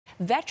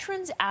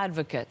Veterans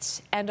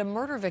advocates and a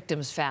murder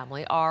victim's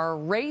family are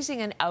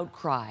raising an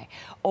outcry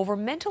over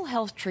mental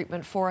health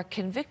treatment for a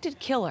convicted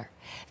killer.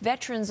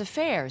 Veterans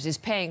Affairs is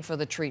paying for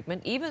the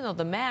treatment, even though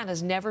the man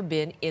has never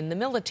been in the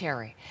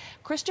military.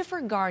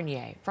 Christopher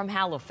Garnier from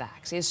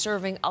Halifax is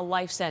serving a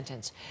life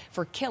sentence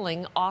for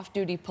killing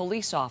off-duty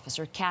police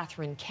officer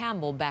Catherine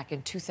Campbell back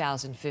in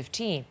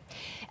 2015.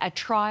 At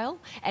trial,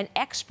 an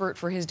expert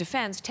for his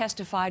defense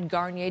testified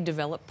Garnier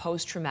developed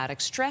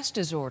post-traumatic stress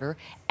disorder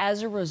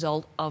as a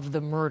result of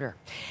the murder.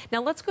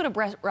 Now let's go to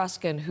Brett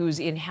Ruskin, who's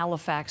in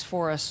Halifax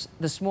for us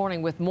this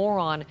morning with more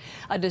on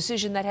a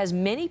decision that has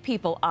many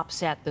people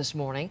upset this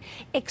morning.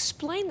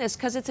 Explain this,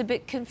 because it's a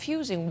bit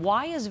confusing.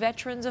 Why is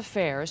Veterans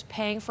Affairs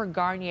paying for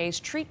Garnier's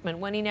treatment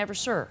when he never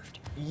served?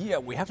 Yeah,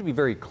 we have to be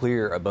very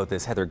clear about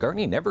this, Heather.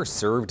 Garnier never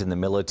served in the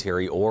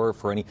military or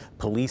for any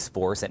police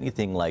force,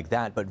 anything like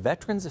that. But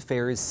Veterans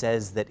Affairs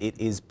says that it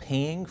is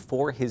paying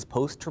for his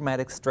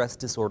post-traumatic stress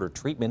disorder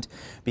treatment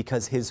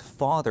because his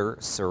father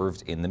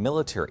served in the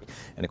military.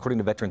 And according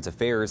to Veterans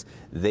Affairs,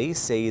 they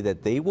say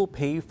that they will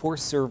pay for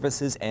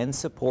services and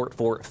support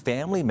for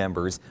family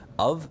members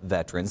of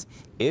veterans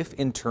if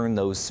in turn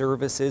those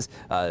services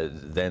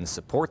then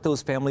support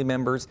those family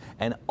members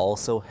and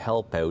also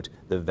help out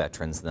the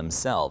veterans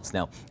themselves.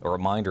 Now, a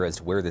reminder as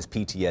to where this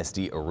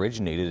PTSD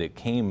originated. It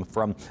came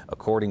from,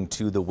 according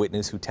to the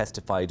witness who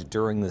testified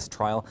during this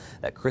trial,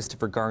 that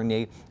Christopher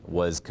Garnier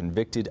was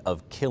convicted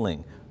of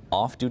killing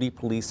off-duty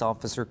police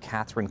officer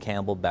Catherine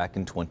Campbell back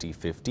in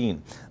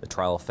 2015. The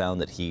trial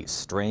found that he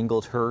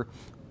strangled her,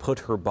 put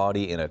her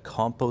body in a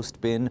compost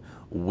bin,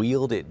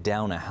 wheeled it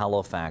down a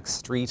Halifax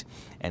street,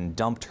 and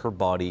dumped her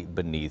body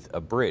beneath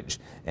a bridge.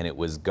 And it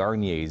was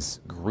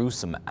Garnier's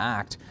gruesome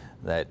act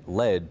that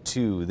led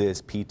to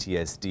this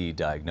PTSD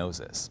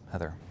diagnosis.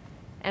 Heather.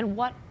 And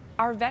what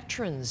are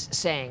veterans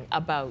saying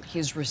about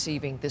his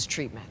receiving this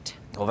treatment?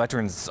 Well,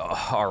 veterans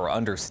are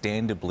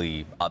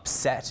understandably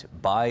upset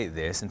by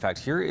this. In fact,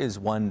 here is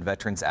one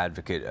veterans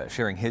advocate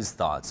sharing his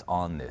thoughts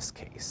on this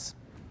case.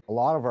 A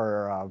lot of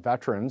our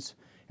veterans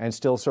and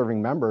still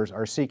serving members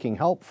are seeking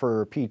help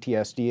for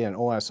PTSD and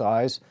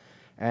OSIs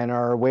and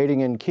are waiting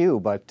in queue,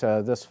 but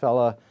this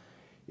fella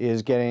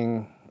is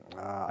getting,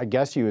 I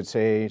guess you would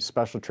say,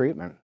 special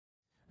treatment.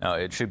 Now,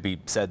 it should be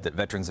said that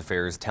Veterans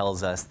Affairs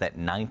tells us that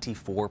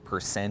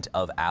 94%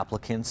 of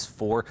applicants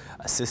for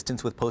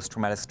assistance with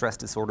post-traumatic stress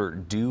disorder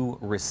do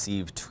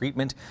receive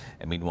treatment.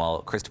 And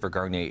meanwhile, Christopher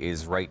Garnier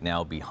is right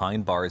now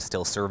behind bars,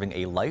 still serving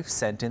a life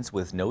sentence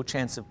with no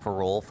chance of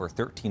parole for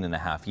 13 and a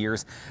half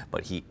years.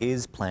 But he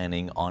is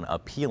planning on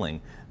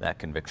appealing that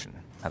conviction.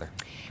 Heather.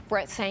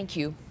 Brett, thank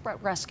you. Brett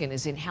Ruskin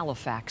is in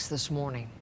Halifax this morning.